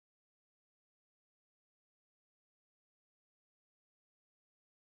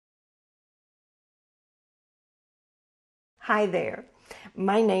Hi there.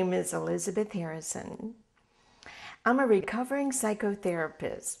 My name is Elizabeth Harrison. I'm a recovering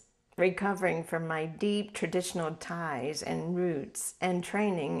psychotherapist, recovering from my deep traditional ties and roots and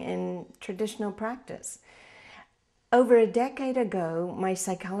training in traditional practice. Over a decade ago, my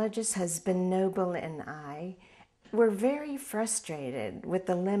psychologist husband Noble and I were very frustrated with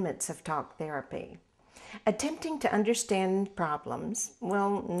the limits of talk therapy. Attempting to understand problems,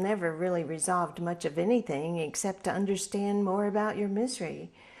 well, never really resolved much of anything except to understand more about your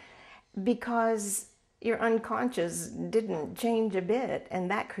misery because your unconscious didn't change a bit,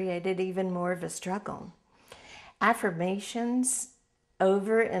 and that created even more of a struggle. Affirmations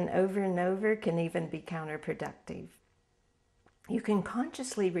over and over and over can even be counterproductive. You can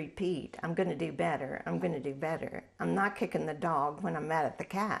consciously repeat, I'm going to do better, I'm going to do better. I'm not kicking the dog when I'm mad at the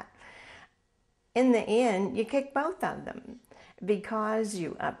cat. In the end, you kick both of them because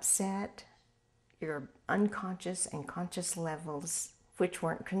you upset your unconscious and conscious levels, which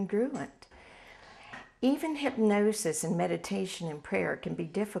weren't congruent. Even hypnosis and meditation and prayer can be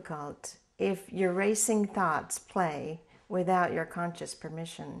difficult if your racing thoughts play without your conscious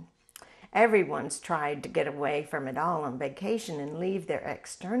permission. Everyone's tried to get away from it all on vacation and leave their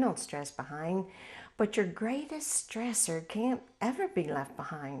external stress behind, but your greatest stressor can't ever be left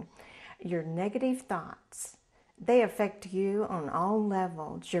behind. Your negative thoughts, they affect you on all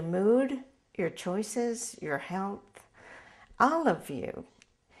levels, your mood, your choices, your health, all of you.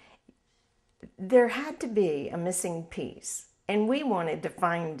 There had to be a missing piece, and we wanted to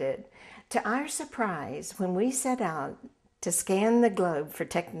find it. To our surprise, when we set out to scan the globe for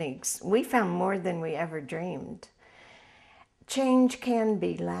techniques, we found more than we ever dreamed. Change can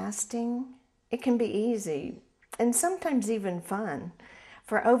be lasting, it can be easy, and sometimes even fun.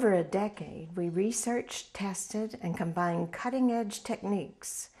 For over a decade, we researched, tested, and combined cutting-edge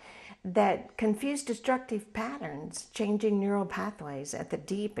techniques that confuse destructive patterns, changing neural pathways at the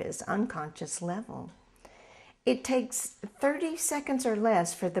deepest unconscious level. It takes 30 seconds or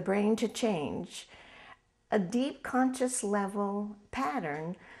less for the brain to change a deep conscious level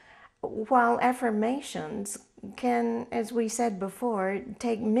pattern, while affirmations can, as we said before,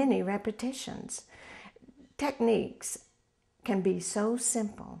 take many repetitions. Techniques can be so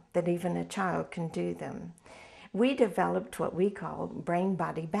simple that even a child can do them. We developed what we call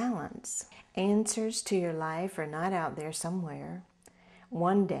brain-body balance. Answers to your life are not out there somewhere.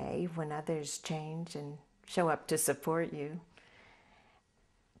 One day, when others change and show up to support you,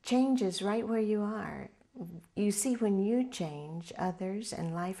 change is right where you are. You see, when you change, others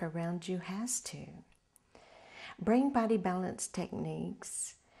and life around you has to. Brain-body balance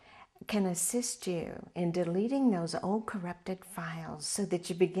techniques can assist you in deleting those old corrupted files so that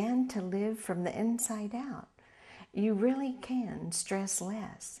you begin to live from the inside out. You really can stress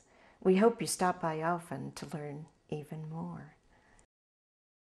less. We hope you stop by often to learn even more.